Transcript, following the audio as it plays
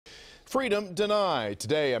Freedom denied.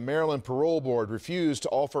 Today, a Maryland parole board refused to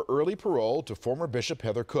offer early parole to former Bishop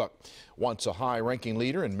Heather Cook. Once a high-ranking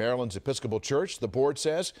leader in Maryland's Episcopal Church, the board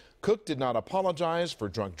says Cook did not apologize for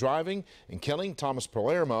drunk driving and killing Thomas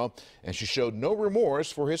Palermo, and she showed no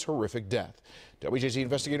remorse for his horrific death. WJZ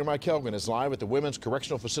investigator Mike Hellgren is live at the Women's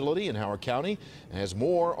Correctional Facility in Howard County and has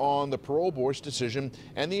more on the parole board's decision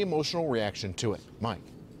and the emotional reaction to it. Mike.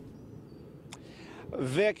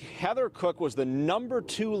 Vic, Heather Cook was the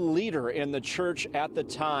 #2 leader in the church at the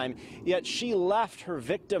time, yet she left her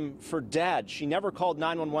victim for dead. She never called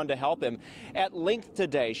 911 to help him. At length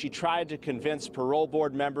today, she tried to convince parole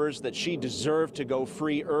board members that she deserved to go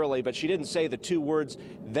free early, but she didn't say the two words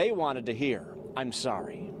they wanted to hear: "I'm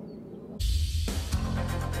sorry."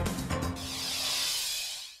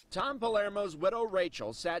 Tom Palermo's widow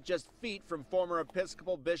Rachel sat just feet from former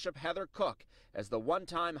Episcopal Bishop Heather Cook as the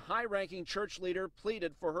one-time high-ranking church leader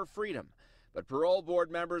pleaded for her freedom. But parole board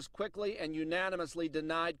members quickly and unanimously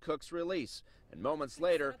denied Cook's release. And moments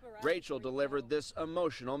later, Rachel delivered this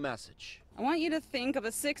emotional message. I want you to think of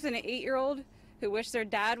a 6- and 8-year-old who wish their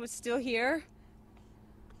dad was still here.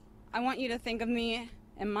 I want you to think of me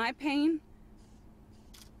and my pain.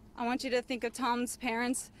 I want you to think of Tom's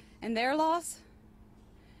parents and their loss.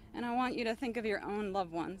 And I want you to think of your own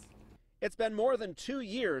loved ones. It's been more than 2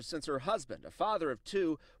 years since her husband, a father of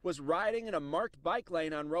 2, was riding in a marked bike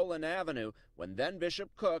lane on Roland Avenue when then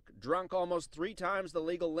Bishop Cook, drunk almost 3 times the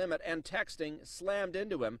legal limit and texting, slammed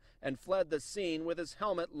into him and fled the scene with his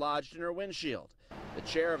helmet lodged in her windshield. The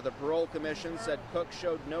chair of the parole commission said Cook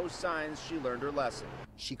showed no signs she learned her lesson.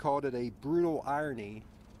 She called it a brutal irony,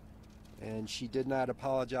 and she did not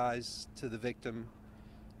apologize to the victim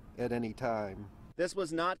at any time. This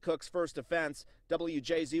was not Cook's first offense.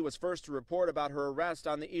 WJZ was first to report about her arrest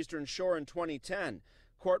on the Eastern Shore in 2010.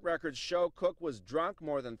 Court records show Cook was drunk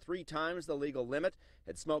more than 3 times the legal limit,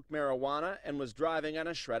 had smoked marijuana, and was driving on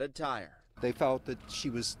a shredded tire. They felt that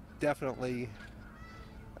she was definitely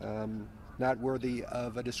not worthy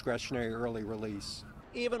of a discretionary early release.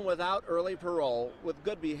 Even without early parole, with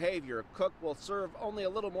good behavior, Cook will serve only a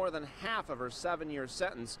little more than half of her 7-year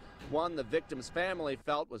sentence, one the victim's family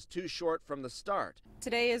felt was too short from the start.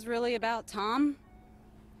 Today is really about Tom.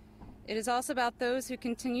 It is also about those who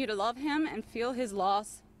continue to love him and feel his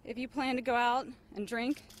loss. If you plan to go out and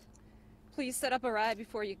drink, please set up a ride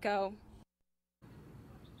before you go.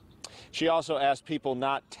 She also asked people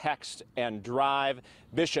not text and drive.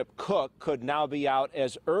 Bishop Cook could now be out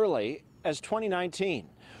as early as 2019.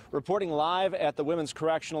 Reporting live at the Women's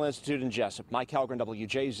Correctional Institute in Jessup, Mike Hellgren,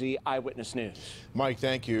 WJZ Eyewitness News. Mike,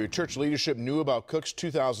 thank you. Church leadership knew about Cook's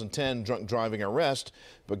 2010 drunk driving arrest,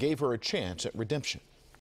 but gave her a chance at redemption.